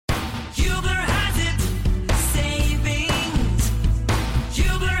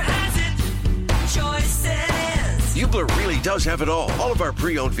does have it all. All of our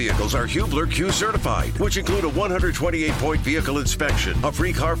pre-owned vehicles are Hubler Q certified, which include a 128-point vehicle inspection, a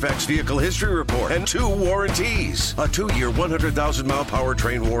free Carfax vehicle history report, and 2 warranties. A 2-year, 100,000-mile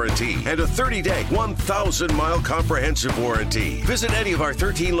powertrain warranty, and a 30-day, 1,000-mile comprehensive warranty. Visit any of our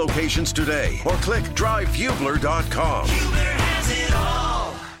 13 locations today, or click drivehubler.com. Hubler has it all.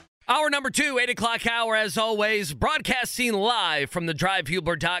 Hour number 2, 8 o'clock hour, as always, broadcasting live from the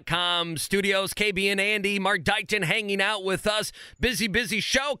drivehubler.com studios. KB and Andy, Mark Dykton hanging out with us. Busy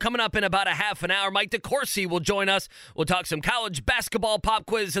show coming up in about a half an hour. Mike DeCourcy will join us. We'll talk some college basketball pop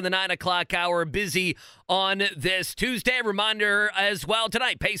quiz in the 9 o'clock hour. Busy on this Tuesday. Reminder as well,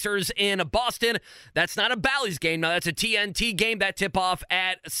 tonight, Pacers in Boston. That's not a Bally's game. Now, that's a TNT game. That tip-off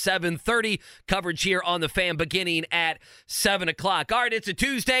at 7:30. Coverage here on the Fan beginning at 7 o'clock. All right, it's a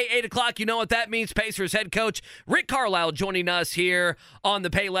Tuesday, 8 o'clock. You know what that means. Pacers head coach Rick Carlisle joining us here on the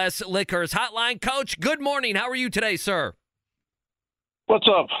Payless Liquors Hotline. Coach, good morning. How are you today, sir? What's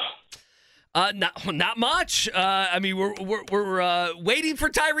up? Not much. I mean, we're waiting for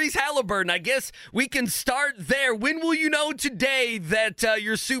Tyrese Haliburton. I guess we can start there. When will you know today that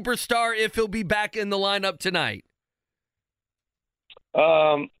your superstar, if he'll be back in the lineup tonight?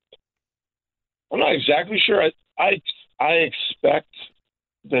 I'm not exactly sure. I expect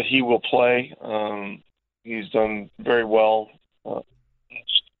that he will play. He's done very well,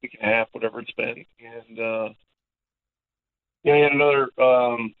 week and a half, whatever it's been, and he had another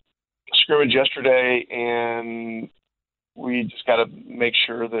scrimmage yesterday, and we just got to make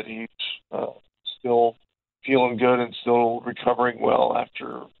sure that he's still feeling good and still recovering well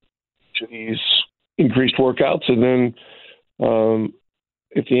after each of these increased workouts. And then,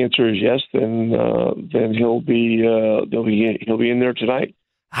 if the answer is yes, then he'll be in there tonight.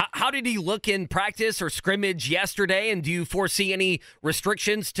 How did he look in practice or scrimmage yesterday? And do you foresee any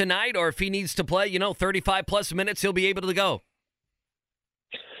restrictions tonight, or if he needs to play, 35 plus minutes, he'll be able to go?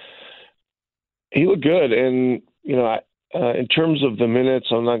 He looked good, and in terms of the minutes,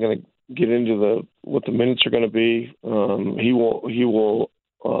 I'm not going to get into what the minutes are going to be. He will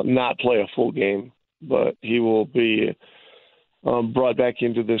not play a full game, but he will be brought back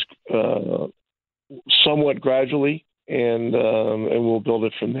into this somewhat gradually, and we'll build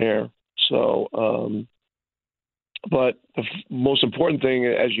it from there. So, but the most important thing,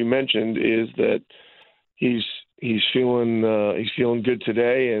 as you mentioned, is that he's feeling good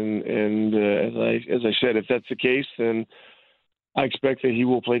today, and as I said, if that's the case, then I expect that he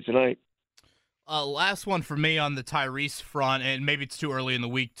will play tonight. Last one for me on the Tyrese front, and maybe it's too early in the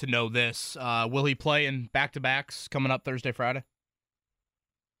week to know this. Will he play in back-to-backs coming up Thursday, Friday?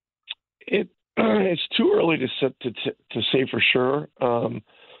 It's too early to say for sure.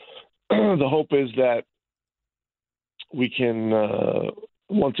 The hope is that we can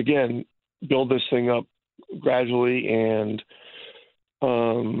once again build this thing up gradually and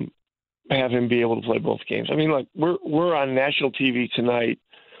have him be able to play both games. I mean, we're on national TV tonight.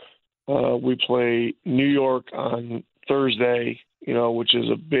 We play New York on Thursday, which is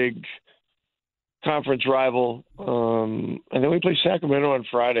a big conference rival, and then we play Sacramento on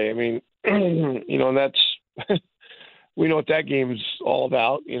Friday. I mean, and that's we know what that game's all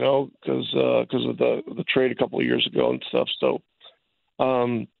about, because of the trade a couple of years ago and stuff. So,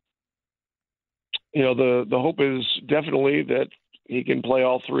 the hope is definitely that he can play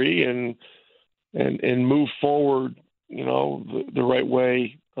all three and move forward, the right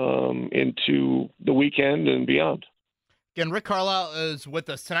way into the weekend and beyond. Again, Rick Carlisle is with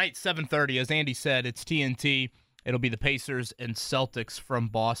us tonight, 7:30. As Andy said, it's TNT. It'll be the Pacers and Celtics from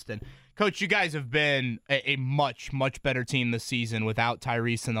Boston. Coach, you guys have been a much, much better team this season without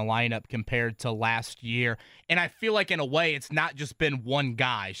Tyrese in the lineup compared to last year. And I feel like, in a way, it's not just been one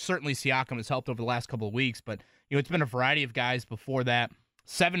guy. Certainly Siakam has helped over the last couple of weeks, but it's been a variety of guys before that.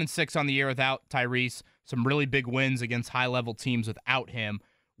 7-6 on the year without Tyrese. Some really big wins against high-level teams without him.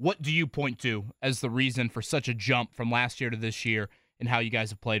 What do you point to as the reason for such a jump from last year to this year and how you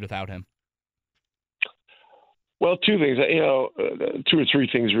guys have played without him? Well, two things, 2 or 3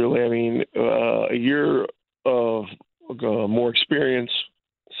 things really. I mean, a year of more experience.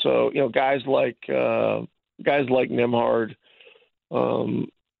 So, guys like Nembhard,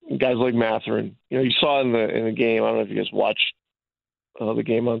 guys like Mathurin. You saw in the game. I don't know if you guys watched the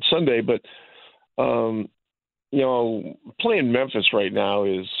game on Sunday, but playing Memphis right now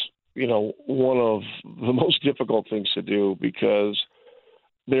is one of the most difficult things to do because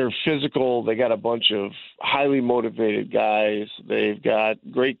they're physical. They got a bunch of highly motivated guys. They've got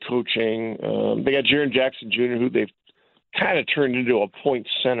great coaching. They got Jaren Jackson Jr., who they've kind of turned into a point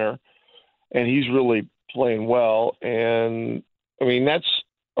center, and he's really playing well. And I mean, that's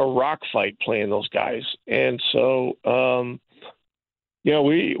a rock fight playing those guys. And so,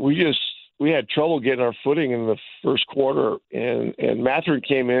 we had trouble getting our footing in the first quarter, and Matherin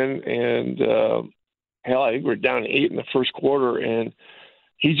came in, and I think we were down 8 in the first quarter, and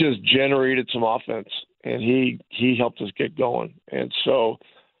he just generated some offense, and he helped us get going. And so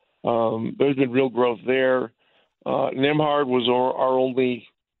there's been real growth there. Nemhard was our only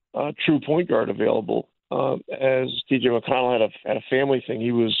true point guard available, as TJ McConnell had a family thing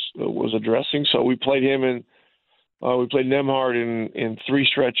he was addressing. So we played him in. We played Nemhard in 3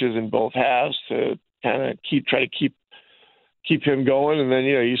 stretches in both halves to kind of try to keep him going. And then,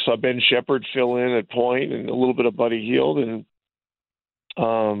 you saw Ben Shepherd fill in at point and a little bit of Buddy Hield. And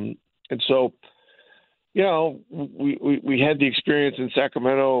so, we had the experience in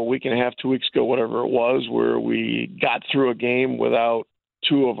Sacramento a week and a half, 2 weeks ago, whatever it was, where we got through a game without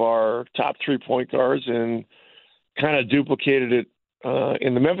 2 of our top 3 point guards and kind of duplicated it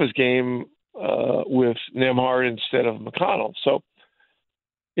in the Memphis game with Nemhard instead of McConnell. So,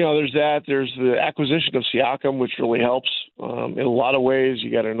 there's that. There's the acquisition of Siakam, which really helps in a lot of ways.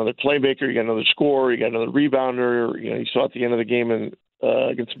 You got another playmaker, you got another scorer, you got another rebounder. You saw at the end of the game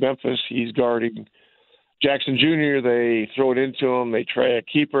against Memphis, he's guarding Jackson Jr. They throw it into him. They try a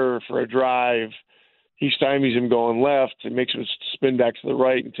keeper for a drive. He stymies him going left and makes him spin back to the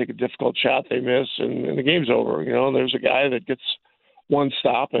right and take a difficult shot they miss, and the game's over. There's a guy that gets one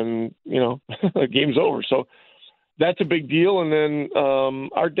stop and, the game's over. So that's a big deal. And then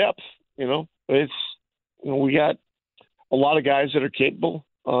our depth, it's, we got a lot of guys that are capable,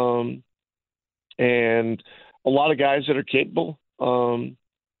 and a lot of guys that are capable.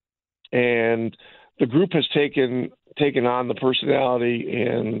 And the group has taken on the personality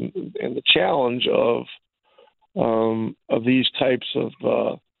and the challenge of these types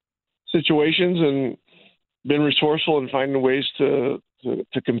of situations, and been resourceful in finding ways to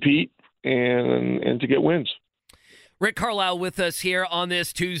compete and to get wins. Rick Carlisle with us here on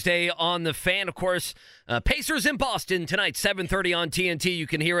this Tuesday on The Fan. Of course, Pacers in Boston tonight, 7:30 on TNT. You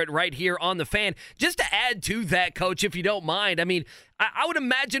can hear it right here on The Fan. Just to add to that, Coach, if you don't mind, I mean, I would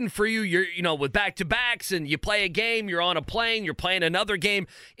imagine for you, you're with back-to-backs and you play a game, you're on a plane, you're playing another game.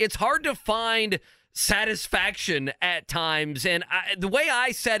 It's hard to find satisfaction at times. And the way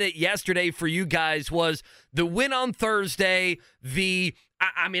I said it yesterday for you guys was the win on Thursday,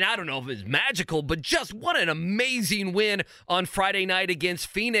 I don't know if it's magical, but just what an amazing win on Friday night against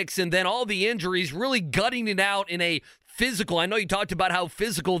Phoenix. And then all the injuries really gutting it out in a physical. I know you talked about how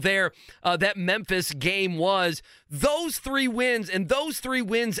physical that Memphis game was. Those 3 wins, and those 3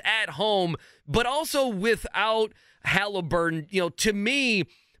 wins at home, but also without Haliburton, to me,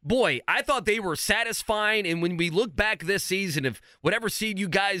 boy, I thought they were satisfying. And when we look back this season, if whatever seed you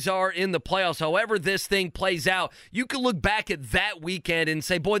guys are in the playoffs, however this thing plays out, you can look back at that weekend and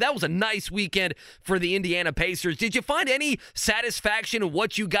say, boy, that was a nice weekend for the Indiana Pacers. Did you find any satisfaction in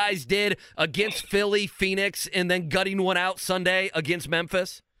what you guys did against Philly, Phoenix, and then gutting one out Sunday against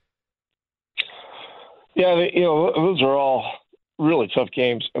Memphis? Yeah, those are all really tough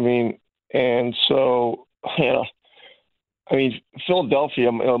games. And so,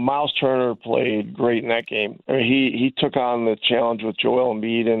 Philadelphia, Miles Turner played great in that game. He took on the challenge with Joel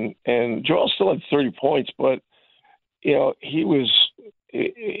Embiid, and Joel still had 30 points, but he was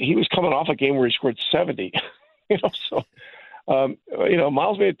coming off a game where he scored 70.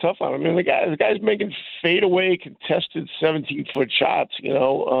 Miles made it tough on him. The guy's making fadeaway contested 17-foot shots,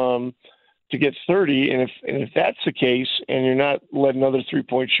 to get 30, and if that's the case, and you're not letting other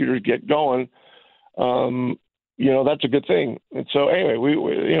 3-point shooters get going, that's a good thing. And so anyway,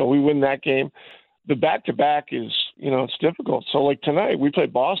 we win that game. The back-to-back is, it's difficult. So like tonight, we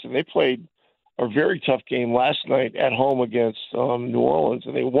played Boston. They played a very tough game last night at home against New Orleans,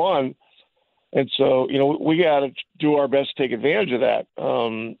 and they won. And so, we got to do our best to take advantage of that.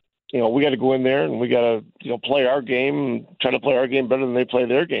 We got to go in there and we got to, play our game, try to play our game better than they play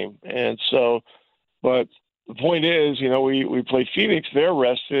their game. And so, but the point is, we played Phoenix, they're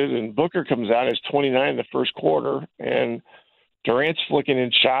rested, and Booker comes out as 29 in the first quarter, and Durant's flicking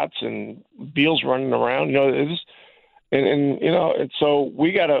in shots, and Beal's running around. And so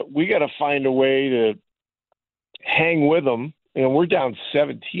we gotta find a way to hang with them. We're down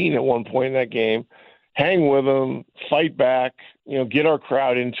 17 at one point in that game. Hang with them, fight back, get our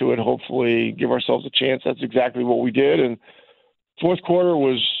crowd into it. Hopefully, give ourselves a chance. That's exactly what we did, and fourth quarter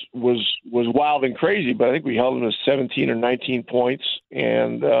was wild and crazy, but I think we held them to 17 or 19 points,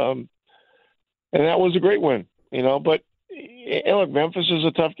 and that was a great win. But look, Memphis is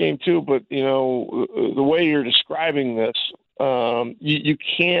a tough game too. But the way you're describing this, you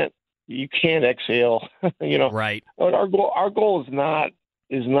can't exhale. Right. Our goal is not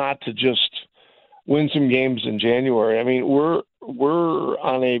is not to just win some games in January. I mean, we're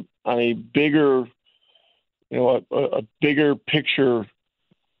on a bigger, a bigger picture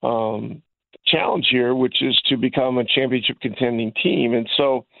challenge here, which is to become a championship contending team. And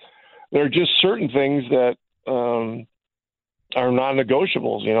so there are just certain things that are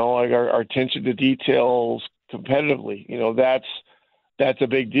non-negotiables, like our attention to details competitively. That's a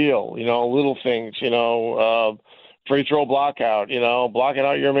big deal. Little things, free throw block out, blocking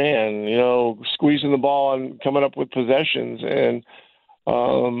out your man, squeezing the ball and coming up with possessions and,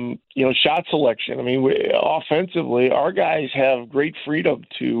 shot selection. I mean, offensively, our guys have great freedom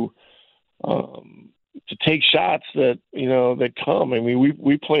to take shots that come. I mean,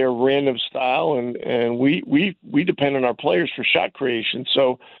 we play a random style and we depend on our players for shot creation.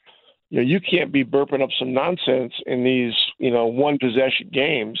 So, you can't be burping up some nonsense in these, one possession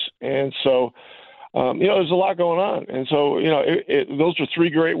games. And so, there's a lot going on. And so, those are 3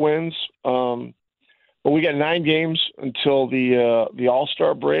 great wins. But we got 9 games until the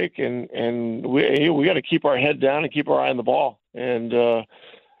All-Star break, and we got to keep our head down and keep our eye on the ball, and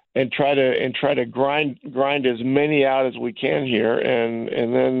try to grind as many out as we can here,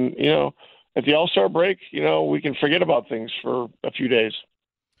 and then at the All-Star break, we can forget about things for a few days.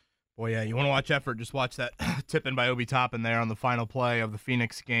 Well, yeah, you want to watch effort, just watch that tip-in by Obi Toppin there on the final play of the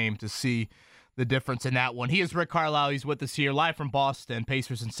Phoenix game to see the difference in that one. He is Rick Carlisle. He's with us here live from Boston.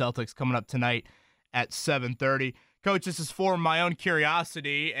 Pacers and Celtics coming up tonight at 7:30. Coach, this is for my own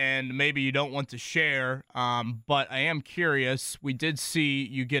curiosity, and maybe you don't want to share, but I am curious. We did see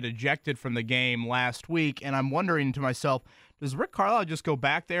you get ejected from the game last week, and I'm wondering to myself, does Rick Carlisle just go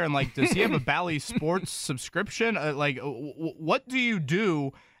back there and, does he have a Bally Sports subscription? What do you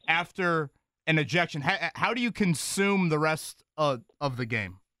do after an ejection? How do you consume the rest of the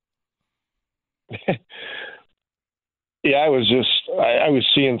game? Yeah, I was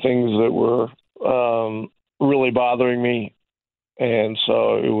seeing things that were really bothering me, and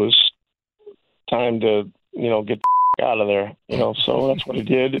so it was time to get the out of there. So that's what I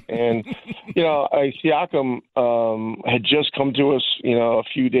did. And Siakam had just come to us a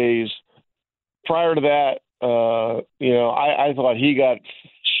few days prior to that. I thought he got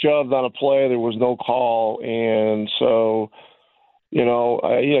shoved on a play. There was no call, and so you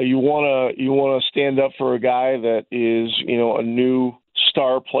want to stand up for a guy that is a new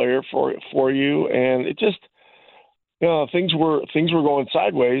star player for you, and it just things were going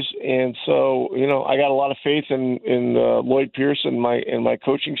sideways, and so I got a lot of faith in Lloyd Pierce and my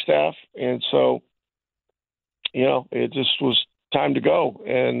coaching staff, and so it just was time to go,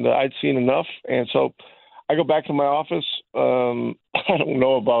 and I'd seen enough, and so I go back to my office. I don't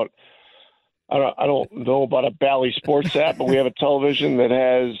know about a Bally Sports app, but we have a television that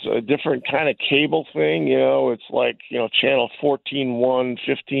has a different kind of cable thing. It's like, channel 14.1,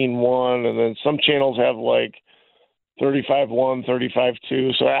 15.1, and then some channels have 35.1,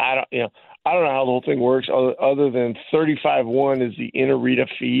 35.2. So I don't know how the whole thing works other than 35.1 is the in-arena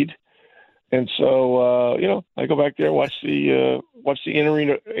feed. And so, I go back there, watch the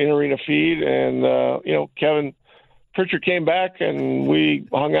in-arena feed, and, Kevin Pritchard came back and we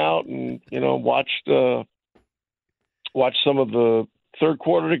hung out and, watched some of the third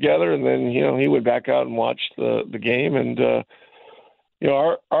quarter together. And then, he went back out and watched the game. And,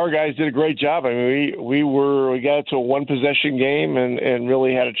 our guys did a great job. I mean, we got it to a 1-possession game and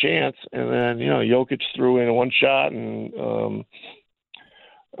really had a chance. And then, Jokic threw in one shot and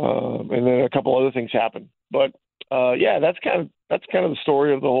then a couple other things happened. But, that's kind of the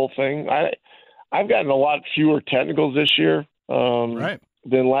story of the whole thing. I've gotten a lot fewer technicals this year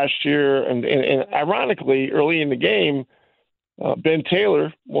than last year, and ironically, early in the game, Ben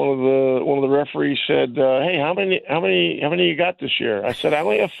Taylor, one of the referees, said, "Hey, how many you got this year?" I said, "I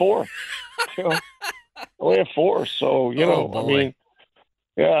only have 4." I only have 4. So I mean,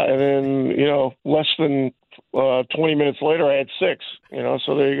 yeah, and then less than 20 minutes later, I had 6.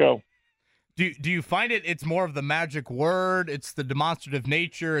 So there you go. Do you find it's more of the magic word? It's the demonstrative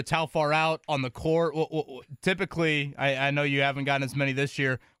nature. It's how far out on the court. Typically, I know you haven't gotten as many this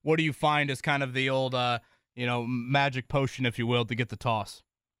year. What do you find as kind of the old, magic potion, if you will, to get the toss?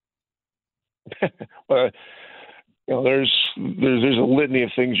 Well, there's a litany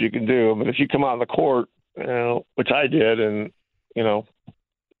of things you can do. But if you come out on the court, which I did, and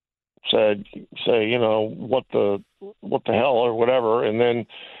say what the hell or whatever, and then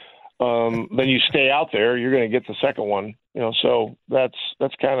you stay out there, you're going to get the second one, so that's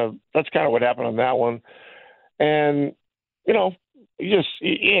kind of what happened on that one. And, you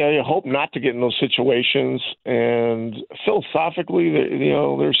hope not to get in those situations. And philosophically,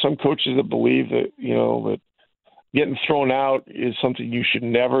 there's some coaches that believe that, that getting thrown out is something you should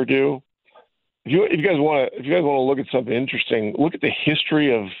never do. If you guys want to look at something interesting, look at the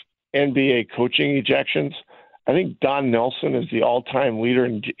history of NBA coaching ejections. I think Don Nelson is the all-time leader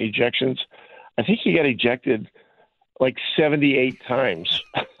in ejections. I think he got ejected like 78 times.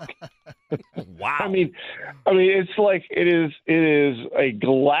 Wow. I mean, it's like it is a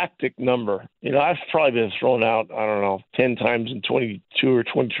galactic number. You know, I've probably been thrown out, I don't know, 10 times in 22 or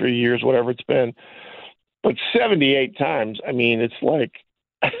 23 years, whatever it's been. But 78 times, I mean, it's like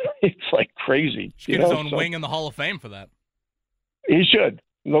crazy. Should get his own wing in the Hall of Fame for that. He should.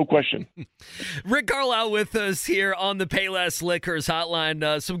 No question. Rick Carlisle with us here on the Payless Liquors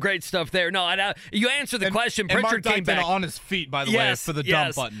hotline. Some great stuff there. No, you answered the question. Pritchard came back on his feet, by the way, for the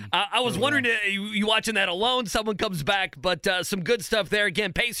dump button. I was wondering, you watching that alone? Someone comes back, but some good stuff there.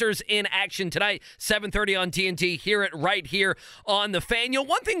 Again, Pacers in action tonight, 7:30 on TNT. Hear it right here on the Fan. You know,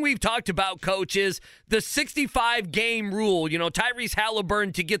 one thing we've talked about, Coach, is the 65-game rule. You know, Tyrese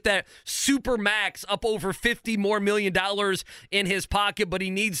Haliburton to get that super max up over $50 million more in his pocket, but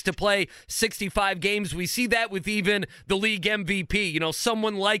he needs to play 65 games. We see that with even the league MVP. You know,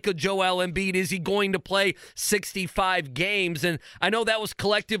 someone like a Joel Embiid, is he going to play 65 games? And I know that was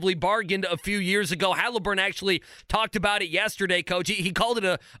collectively bargained a few years ago. Haliburton actually talked about it yesterday, Coach. He called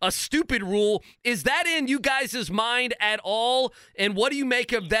it a stupid rule. Is that in you guys' mind at all? And what do you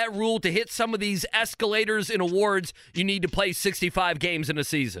make of that rule to hit some of these escalators in awards? You need to play 65 games in a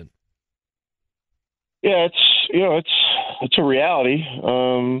season. Yeah, it's a reality,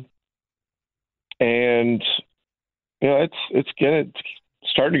 and you know it's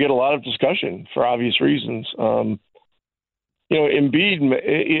starting to get a lot of discussion for obvious reasons. You know, Embiid,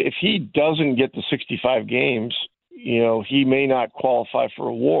 if he doesn't get the 65 games, you know, he may not qualify for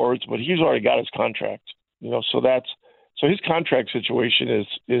awards, but he's already got his contract. You know, so his contract situation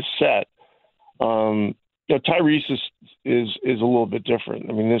is set. You know, Tyrese is a little bit different.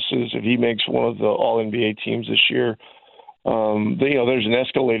 I mean, this is, if he makes one of the All-NBA teams this year, you know, there's an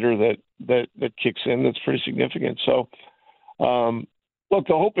escalator that kicks in that's pretty significant. So, look,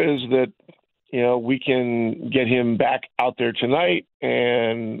 the hope is that, you know, we can get him back out there tonight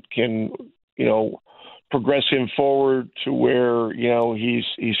and can, you know, progress him forward to where, you know, he's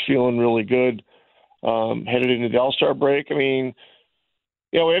feeling really good headed into the All-Star break. I mean,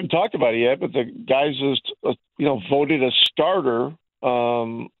 you know, we haven't talked about it yet, but the guys just, you know, voted a starter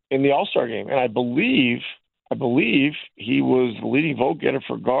in the All-Star game, and I believe he was the leading vote getter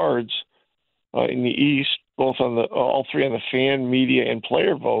for guards in the East, both on all three on the fan, media, and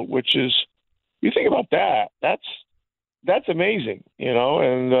player vote. Which is, you think about that, that's amazing, you know.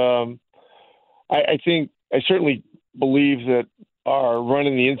 And I certainly believe that our run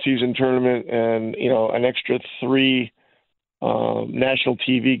in the in-season tournament and, you know, an extra 3 national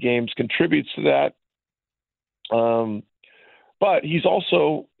TV games contributes to that. But he's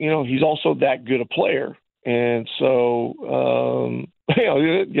also that good a player. And so, you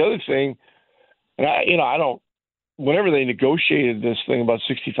know, the other thing, and whenever they negotiated this thing about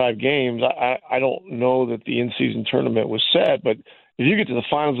 65 games, I don't know that the in-season tournament was set, but if you get to the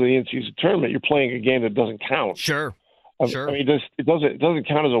finals of the in-season tournament, you're playing a game that doesn't count. Sure. Sure. I mean, it doesn't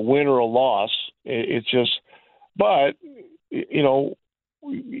count as a win or a loss. It's just, but you know,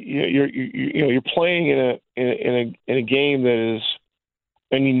 you're playing in a game that is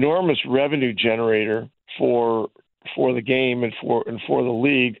an enormous revenue generator for the game and for the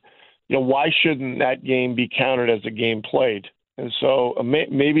league. You know, why shouldn't that game be counted as a game played? And so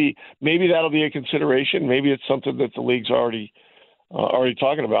maybe that'll be a consideration. Maybe it's something that the league's already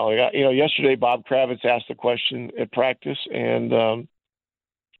talking about. Like, you know, yesterday Bob Kravitz asked the question at practice, and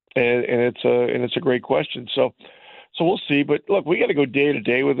it's a great question. So we'll see. But look, we got to go day to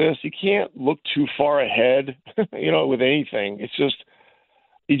day with this. You can't look too far ahead, you know, with anything. It's just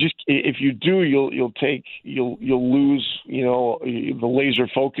if you do, you'll lose, you know, the laser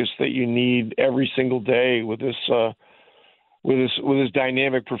focus that you need every single day with this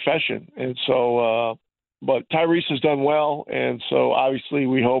dynamic profession. And so, but Tyrese has done well, and so obviously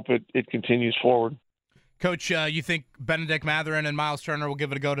we hope it continues forward. Coach, you think Benedict Mathurin and Miles Turner will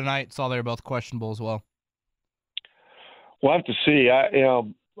give it a go tonight? Saw they're both questionable as well. We'll have to see.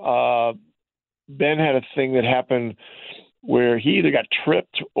 Ben had a thing that happened where he either got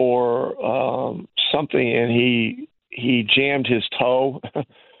tripped or something, and he jammed his toe.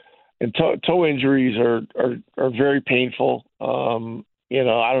 And toe injuries are very painful. You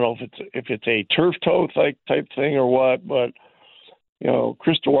know, I don't know if it's a turf toe type thing or what, but you know,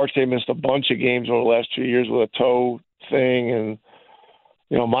 Chris Duarte missed a bunch of games over the last 2 years with a toe thing, and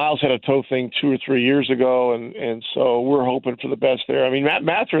you know, Miles had a toe thing 2 or 3 years ago, and so we're hoping for the best there. I mean,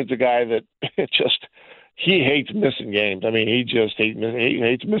 Mathurin's a guy that he hates missing games. I mean, he just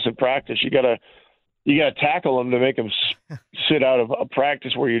hates missing practice. You gotta tackle him to make him sit out of a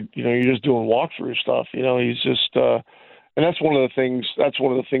practice where you're just doing walkthrough stuff. He's just and that's one of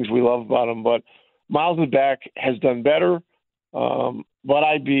the things we love about him. But Miles' back has done better. But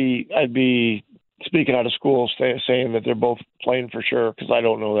I'd be speaking out of school saying that they're both playing for sure, because I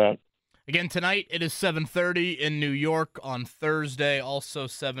don't know that. Again, tonight it is 7:30 in New York. On Thursday, also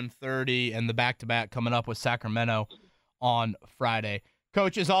 7:30, and the back-to-back coming up with Sacramento on Friday.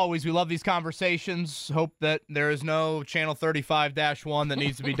 Coach, as always, we love these conversations. Hope that there is no Channel 35-1 that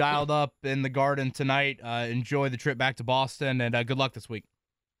needs to be dialed up in the Garden tonight. Enjoy the trip back to Boston, and good luck this week.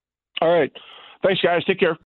 All right. Thanks, guys. Take care.